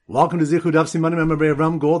Welcome to Zichud Daf Simanim Amar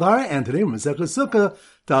Ram Goldhar, and today we're Succah Sukkah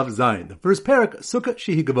Daf Zayin. The first parak, Sukkah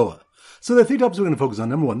Shehi Gavoa. So the three topics we're going to focus on.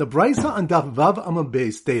 Number one, the Brisa on Daf Vav Amar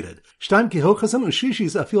Beis stated, Shtaim ki hilchasan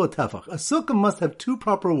u'shishis afil tefach. A sukkah must have two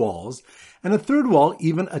proper walls, and a third wall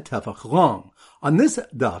even a tefach long. On this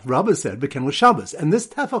daf, Rabbah said, V'ken l'Shabbos, and this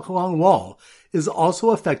tefach long wall is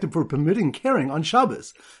also effective for permitting carrying on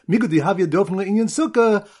Shabbos. Migudi havya dofen le'inyan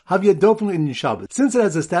sukkah, havya dofen le'inyan Shabbos. Since it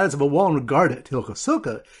has the status of a wall in regard to Hilchos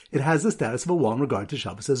Sukkah, it has the status of a wall in regard to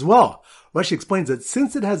Shabbos as well. Rashi explains that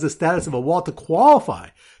since it has the status of a wall to qualify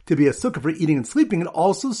to be a sukkah for eating and sleeping, it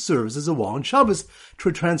also serves as a wall on Shabbos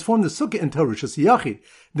to transform the sukkah into a rishus yachid.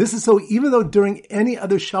 This is so even though during any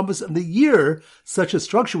other Shabbos of the year, such a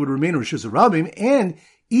structure would remain a rishus rabim, and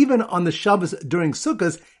even on the Shabbos during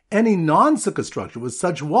sukkahs, any non-sukkah structure with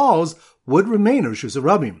such walls would remain a rishus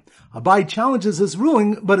rabim. Abai challenges this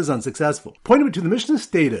ruling, but is unsuccessful. Pointing to the Mishnah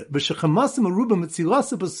stated, that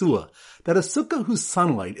a sukkah whose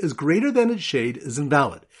sunlight is greater than its shade is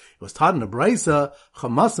invalid. It was taught in a Brisa,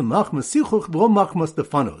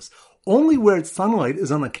 only where its sunlight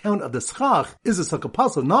is on account of the schach is a sukkah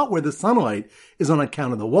pasul, not where the sunlight is on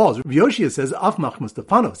account of the walls. Rabbi Yoshia says, af machmas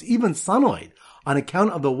stefanos, even sunlight on account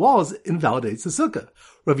of the walls invalidates the sukkah.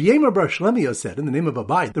 Rav Yemer bar Shlemio said, in the name of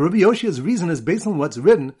Abai, that Rabbi Yoshia's reason is based on what's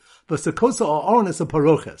written, v'sakosa al-aron es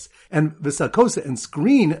a-paroches, and v'sakosa, and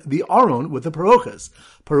screen the aron with the paroches.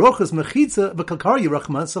 Paroches mechitza v'kakar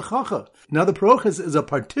yirachman sachacha. Now the paroches is a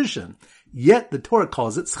partition, yet the Torah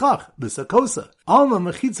calls it schach, v'sakosa. Alma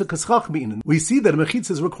mechitza kaschach mi'inin. We see that a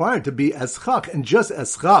mechitza is required to be as schach, and just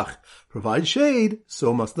as schach provides shade,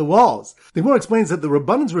 so must the walls. The Gemara explains that the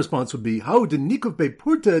Rabbanan's response would be, how did nikuf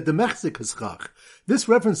be'purta demechzik kaschach? This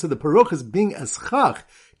reference to the paroches being as schach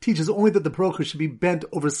teaches only that the paroches should be bent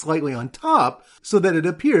over slightly on top so that it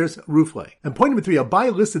appears roof-like. And point number three,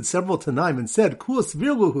 Abai listed several Tanaim and said, Kulas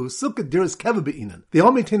virluhu sukkah diras keva be'inan. They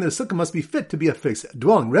all maintain that a sukkah must be fit to be a fixed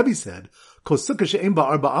dwelling. Rebbe said, Kol sukkah she'em ba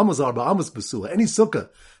arba amos basula. Any sukkah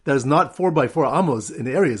that is not 4 by 4 amos in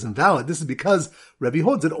area is invalid. This is because Rebbe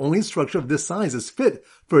holds that only a structure of this size is fit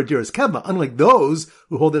for a diras keva, unlike those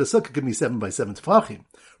who hold that a sukkah can be 7 by 7 tefachim.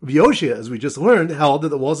 Rabbi Yoshia, as we just learned, held that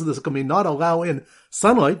the walls of the sukkah may not allow in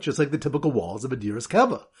sunlight, just like the typical walls of a diras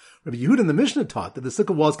keva. Rabbi Yehuda in the Mishnah taught that the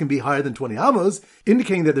sukkah walls can be higher than 20 amos,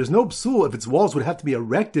 indicating that there's no psul if its walls would have to be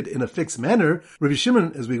erected in a fixed manner. Rabbi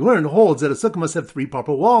Shimon, as we learned, holds that a sukkah must have 3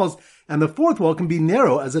 proper walls, and the 4th wall can be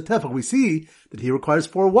narrow as a tefach. We see that he requires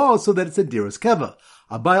 4 walls so that it's a diras keva.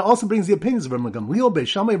 Abai also brings the opinions of Rabbi Gamliel, Beis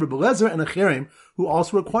Shammai, Rabbi Lezer, and Acherim, who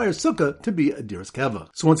also require sukkah to be a diras keva.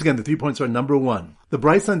 So once again, the 3 points are number 1. The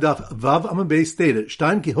Brisa on Daf Vav Amar Beis stated,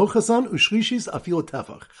 Shtaim ki hilchasan u'shlishis afil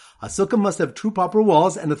tefach. A sukkah must have 2 proper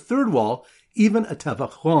walls and a 3rd wall, even a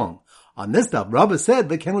tefach long. On this daf, Rabbah said,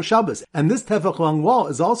 V'ken l'Shabbos, and this tefach long wall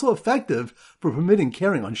is also effective for permitting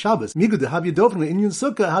carrying on Shabbos. Migud havya dofen le'inyan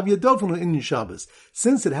sukkah, havya dofen le'inyan Shabbos.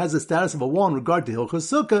 Since it has the status of a wall in regard to Hilchos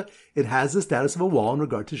Sukkah, it has the status of a wall in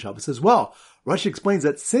regard to Shabbos as well. Rashi explains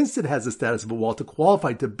that since it has the status of a wall to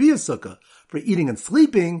qualify to be a sukkah for eating and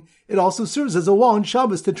sleeping, it also serves as a wall on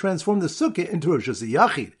Shabbos to transform the sukkah into a rishus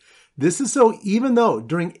yachid. This is so even though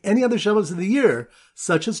during any other Shabbos of the year,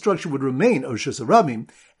 such a structure would remain a rishus rabim,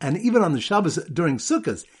 and even on the Shabbos during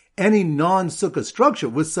Sukkahs, any non-Sukkah structure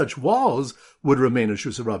with such walls would remain a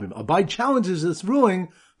rishus rabim. Abai challenges this ruling,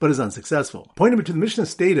 but is unsuccessful. Point number 2, the Mishnah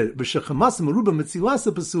stated, that a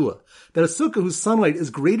sukkah whose sunlight is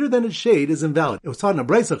greater than its shade is invalid. It was taught in a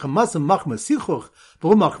Brisa,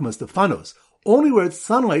 only where its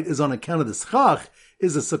sunlight is on account of the schach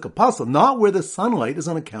is a sukkah pasul, not where the sunlight is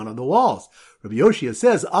on account of the walls. Rabbi Yoshia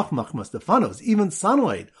says, af machmas stefanos, even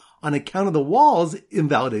sunlight on account of the walls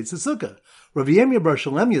invalidates the sukkah. Rabbi Yemer bar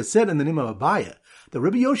Shlemio said in the name of Abaya, that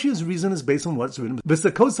Rabbi Yoshia's reason is based on what's written,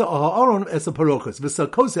 v'sakosa al-aron es a-paroches,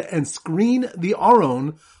 v'sakosa, and screen the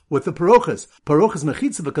aron with the paroches. Paroches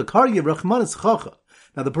mechitza v'kakar yirachman sachacha.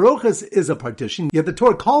 Now the paroches is a partition, yet the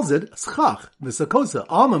Torah calls it schach, v'sakosa,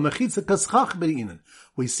 alma mechitza kaschach be'inan.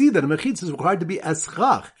 We see that a mechitza is required to be as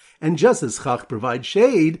schach, and just as schach provides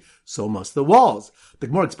shade, so must the walls. The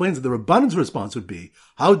Gemara explains that the Rabbanan's response would be,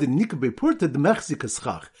 how did nikah be'purta demechzik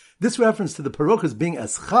kaschach? This reference to the paroches being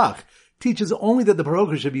as schach teaches only that the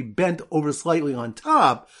paroches should be bent over slightly on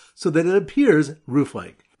top, so that it appears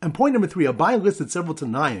roof-like. And point number 3, Abai listed several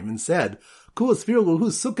Tanaim and said, Kulas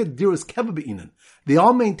virluhu sukkah diras keva be'inan. They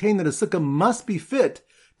all maintain that a sukkah must be fit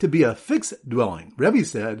to be a fixed dwelling. Rebbe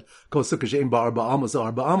said, Kol sukkah she'em ba arba amos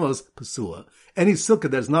pasula. Any sukkah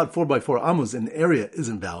that is not 4 by 4 amos in area is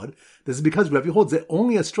invalid. This is because Rebbe holds that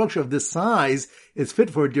only a structure of this size is fit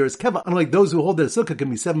for a diras keva, unlike those who hold that a sukkah can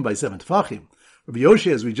be 7 by 7 tefachim. Rabbi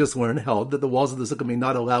Yoshi, as we just learned, held that the walls of the sukkah may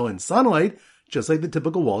not allow in sunlight, just like the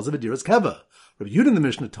typical walls of a diras keva. Rabbi Yudah in the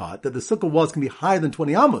Mishnah taught that the sukkah walls can be higher than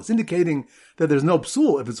 20 amos, indicating that there's no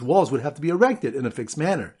psul if its walls would have to be erected in a fixed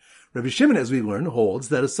manner. Rabbi Shimon, as we learned, holds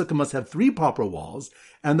that a sukkah must have 3 proper walls,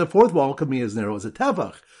 and the 4th wall can be as narrow as a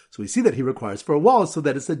tefach. So we see that he requires 4 walls so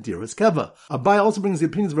that it's a diras keva. Abai also brings the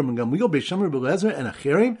opinions of Rabbi Gamliel, Beis Shammai, Rabbi Eliezer, and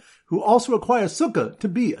Acherim, who also require sukkah to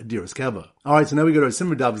be a diras keva. Alright, so now we go to our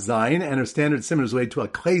simmer daf zayin, and our standard simmer is related to a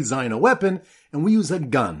clay zayin, a weapon, and we use a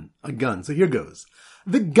gun. So here goes.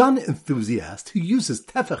 The gun enthusiast who uses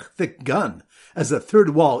tefach thick gun as a 3rd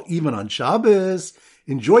wall even on Shabbos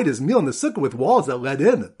enjoyed his meal in the sukkah with walls that let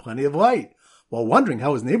in plenty of light, while wondering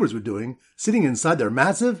how his neighbors were doing, sitting inside their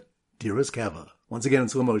massive diras keva. Once again in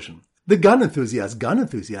slow motion. The gun enthusiast,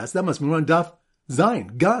 that must be on daf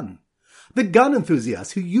zayin, gun. The gun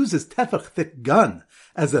enthusiast who uses tefach thick gun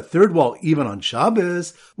as a 3rd wall even on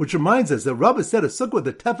Shabbos, which reminds us that Rabbah said a sukkah with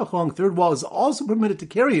a tefach long 3rd wall is also permitted to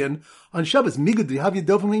carry in on Shabbos. Migudri have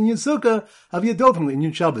yadofim l'inyan sukkah, have yadofim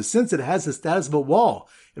l'inyan Shabbos, since it has the status of a wall.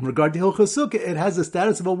 In regard to Hilchos Sukkah, it has the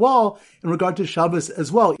status of a wall in regard to Shabbos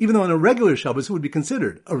as well, even though on a regular Shabbos it would be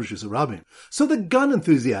considered a Rishus HaRabim. So the gun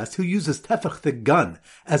enthusiast who uses tefach thick gun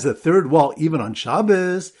as a 3rd wall even on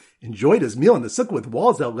Shabbos enjoyed his meal in the sukkah with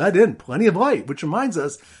walls that let in plenty of light, which reminds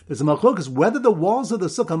us there's a machlokas whether the walls of the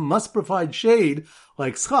sukkah must provide shade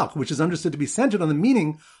like Succah, which is understood to be centered on the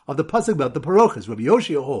meaning of the pasuk about the parochas. Rabbi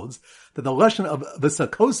Yoshia holds that the lashon of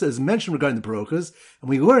v'sakosa is mentioned regarding the parochas, and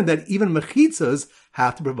we learned that even mechitzas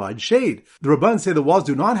have to provide shade. The Rabban say the walls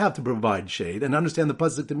do not have to provide shade, and understand the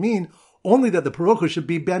pasuk to mean only that the parocha should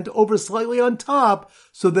be bent over slightly on top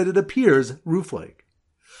so that it appears roof-like.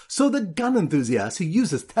 So the gun enthusiast who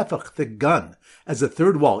uses tefach thick gun as a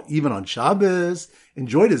 3rd wall even on Shabbos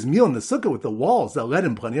enjoyed his meal in the sukkah with the walls that let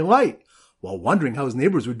in plenty of light, while wondering how his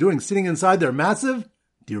neighbors were doing sitting inside their massive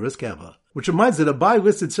diras keva. Which reminds that Abai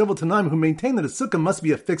listed several Tanaim who maintain that a sukkah must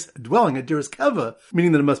be a fixed dwelling at diras keva,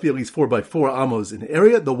 meaning that it must be at least 4x4 amos in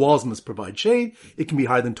area, the walls must provide shade, it can be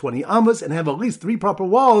higher than 20 amos, and have at least 3 proper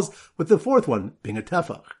walls, with the 4th one being a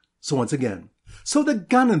tefach. So once again, so the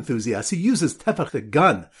gun enthusiast who uses tefach the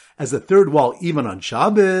gun as a 3rd wall even on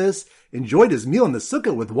Shabbos enjoyed his meal in the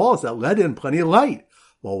sukkah with walls that let in plenty of light,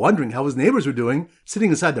 while wondering how his neighbors were doing, sitting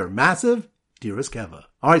inside their massive diras keva.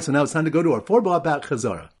 Alright, so now it's time to go to our 4 back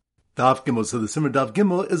chazara. Daf Gimel, so the simmer Daf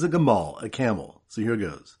Gimel is a gamal, a camel. So here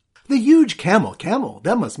goes. The huge camel,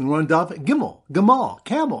 that must mean we're on Daf Gimel, gamal,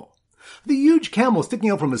 camel. The huge camel sticking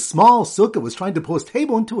out from his small sukkah was trying to pull his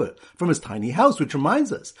table into it from his tiny house, which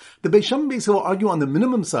reminds us the Beis Shammai will argue on the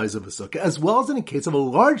minimum size of a sukkah as well as in a case of a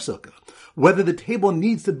large sukkah, whether the table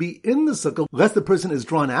needs to be in the sukkah lest the person is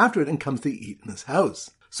drawn after it and comes to eat in his house.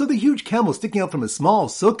 So the huge camel sticking out from his small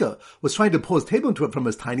sukkah was trying to pull his table into it from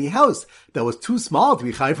his tiny house that was too small to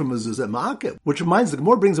be chai from mezuzah ma'akev, which reminds the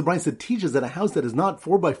Gemara brings a brayso that teaches that a house that is not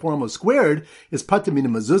 4x4 almost squared is patur min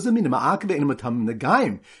mezuzah, min ma'akev, and matam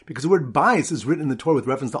negaim, because the word bias is written in the Torah with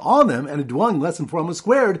reference to all of them, and a dwelling less than 4 almost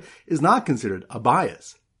squared is not considered a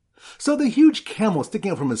bias. So the huge camel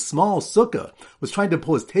sticking out from his small sukkah was trying to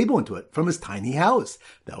pull his table into it from his tiny house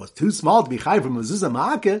that was too small to be chai from mezuzah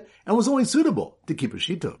ma'akev and was only suitable to keep a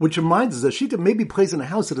shita. Which reminds us, a shita may be placed in a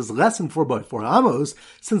house that is less than 4x4 amos,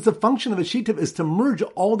 since the function of a shita is to merge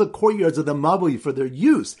all the courtyards of the mabui for their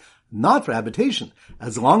use, not for habitation.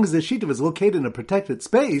 As long as the shita is located in a protected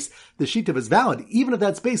space, the shita is valid, even if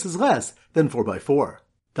that space is less than 4x4.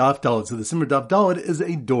 Daf Daled, so the simmer Daf Daled is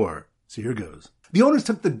a door. So here goes. The owners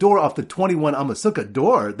took the door off the 21 Amma Sukkah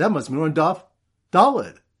door. That must mean on Daf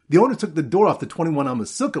Daled. The owners took the door off the 21 Amma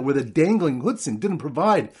Sukkah where the dangling hutzin didn't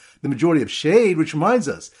provide the majority of shade, which reminds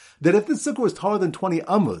us that if the sukkah was taller than 20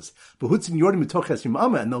 Ammas, the hutzin yordim mitoch esim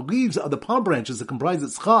amma, and the leaves of the palm branches that comprise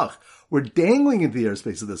its Succah were dangling into the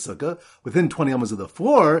airspace of the sukkah within 20 Ammas of the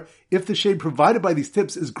floor, if the shade provided by these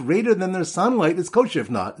tips is greater than their sunlight, it's kosher.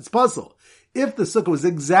 If not, it's puzzle. If the sukkah was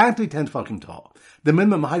exactly 10 tefachim tall, the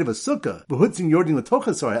minimum height of a sukkah, behutzin yordin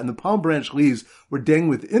letochasara, and the palm branch leaves were dangling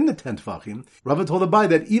within the 10 tefachim, Rava told Abai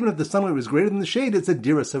that even if the sunlight was greater than the shade, it's a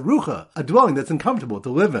dira sarucha, a dwelling that's uncomfortable to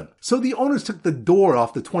live in. So the owners took the door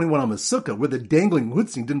off the 21 amma sukkah, where the dangling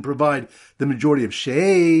hutzin didn't provide the majority of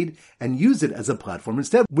shade, and used it as a platform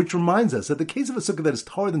instead, which reminds us that the case of a sukkah that is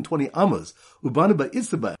taller than 20 ammas, ubana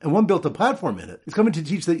ba'istaba, and one built a platform in it, is coming to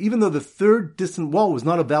teach that even though the third distant wall was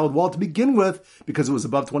not a valid wall to begin with, because it was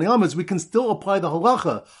above 20 ammas, we can still apply the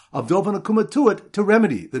halacha of dovan akuma to it to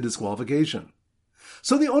remedy the disqualification.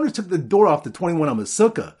 So the owners took the door off the 21 amma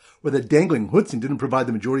sukkah, where the dangling hutzin didn't provide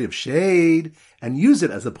the majority of shade, and used it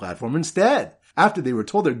as a platform instead, after they were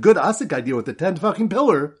told their good asik idea with the 10 tefachim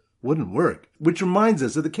pillar Wouldn't work. Which reminds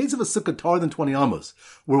us, in the case of a sukkah taller than 20 amos,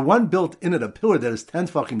 where one built in it a pillar that is 10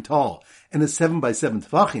 tefachim tall and is 7 by 7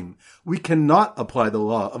 tefachim, we cannot apply the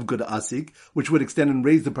law of good asik, which would extend and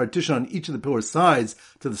raise the partition on each of the pillar's sides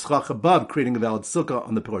to the schach above, creating a valid sukkah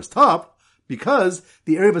on the pillar's top, because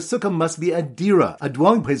the area of a sukkah must be a dira, a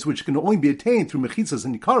dwelling place which can only be attained through mechitzos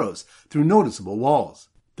and nikaros, through noticeable walls.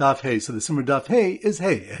 Daf Hey, so the simmer Daf Hey is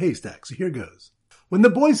hay, a haystack, so here goes. When the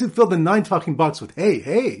boys who filled the 9 tefachim box with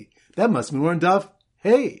hay, that must mean we're in Daf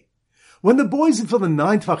Hey. When the boys who filled the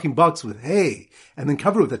 9 tefachim box with hay, and then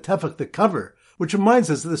covered with a tefach the cover, which reminds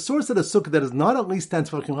us that the source of the sukkah that is not at least 10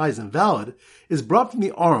 tefachim high is invalid, is brought from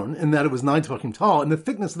the Aron, in that it was 9 tefachim tall, and the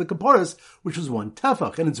thickness of the kaparis, which was 1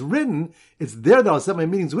 tefach. And it's written, it's there that I'll set my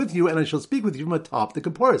meetings with you, and I shall speak with you from atop the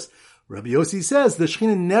kaparis. Rabbi Yossi says the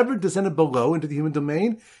Shekhinah never descended below into the human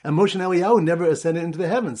domain, and Moshe and Eliyahu never ascended into the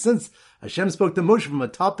heavens. Since Hashem spoke to Moshe from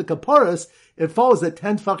atop the kaparis, it follows that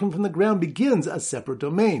 10 tefachim from the ground begins a separate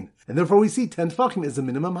domain. And therefore we see 10 tefachim is the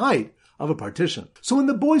minimum height of a partition. So when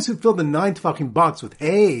the boys who filled the 9 tefachim box with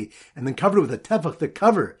hay, and then covered it with a tefach the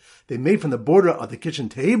cover, they made from the border of the kitchen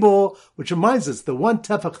table, which reminds us the 1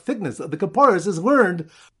 tefach thickness of the kaparis is learned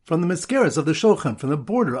from the mascaras of the shulchan, from the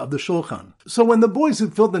border of the shulchan. So when the boys who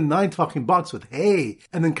filled the 9 tefachim box with hay,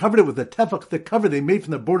 and then covered it with the tefach the cover they made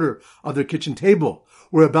from the border of their kitchen table,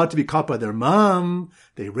 were about to be caught by their mom,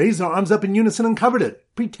 they raised their arms up in unison and covered it,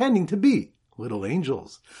 pretending to be little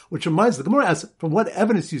angels. Which reminds the Gemara asks, from what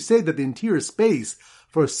evidence you say that the interior space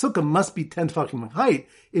for a sukkah must be 10 tefachim in height,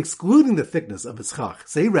 excluding the thickness of its chach?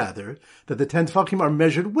 Say rather that the 10 tefachim are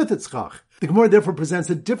measured with its chach. The Gemara therefore presents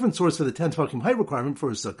a different source for the 10 tefachim height requirement for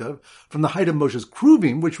a sukkah from the height of Moshe's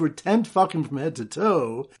kruvim, which were 10 tefachim from head to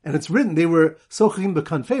toe, and it's written they were sochim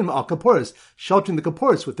b'kanfeim al kaporis, sheltering the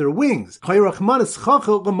kaporis with their wings.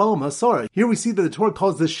 Here we see that the Torah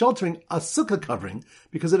calls this sheltering a sukkah covering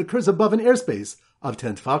because it occurs above an airspace of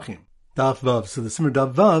 10 tefachim. Daf Vav, so the simmer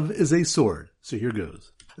Daf Vav is a sword. So here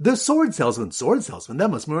goes. The sword salesman, that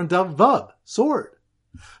must be on Daf Vav, sword.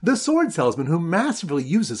 The sword salesman who masterfully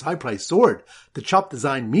uses high-priced sword to chop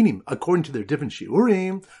design minim according to their different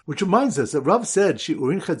shiurim, which reminds us that Rav said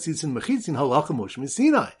shiurim chatzitzin mechitzin halacha Moshe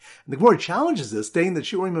Sinai. And the Gemara challenges this, stating that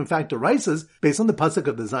shiurim in fact arises based on the pasuk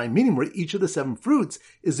of design minim, where each of the 7 fruits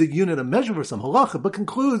is a unit of measure for some halacha, but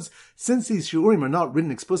concludes since these shiurim are not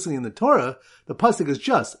written explicitly in the Torah, the pasuk is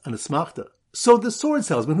just an asmachta. So the sword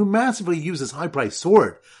salesman who massively uses high-priced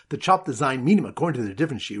sword to chop design minim according to their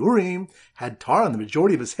different shiurim had tar on the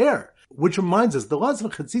majority of his hair, which reminds us the laws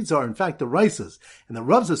of chatzitza are in fact the rices, and the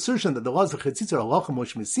Rav's assertion that the laws of chatzitza are halacha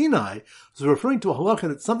Moshe Sinai was referring to a halacha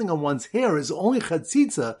that something on one's hair is only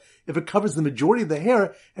chatzitza if it covers the majority of the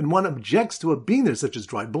hair and one objects to it being there, such as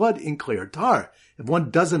dried blood, ink, clay, or tar. If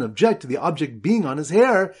one doesn't object to the object being on his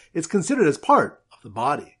hair, it's considered as part of the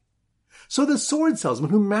body. So the sword salesman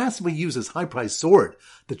who massively uses high-priced sword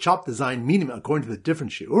to chop design minim according to the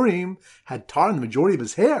different shiurim had tar on the majority of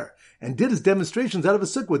his hair and did his demonstrations out of a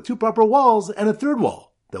sukkah with 2 proper walls and a 3rd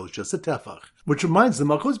wall that was just a tefach. Which reminds the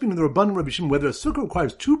Malchus being the Rabban and Rabbi Shimon whether a sukkah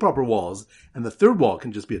requires 2 proper walls and the 3rd wall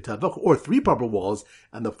can just be a tefach, or 3 proper walls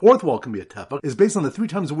and the 4th wall can be a tefach, is based on the 3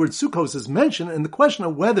 times the word sukkos is mentioned and the question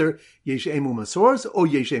of whether yesh emu masoros or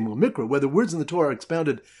yesh emu mikra, whether words in the Torah are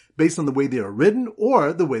expounded based on the way they are written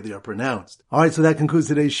or the way they are pronounced. Alright, so that concludes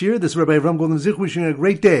today's shir. This is Rabbi Avram Golden Zich wishing you a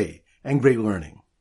great day and great learning.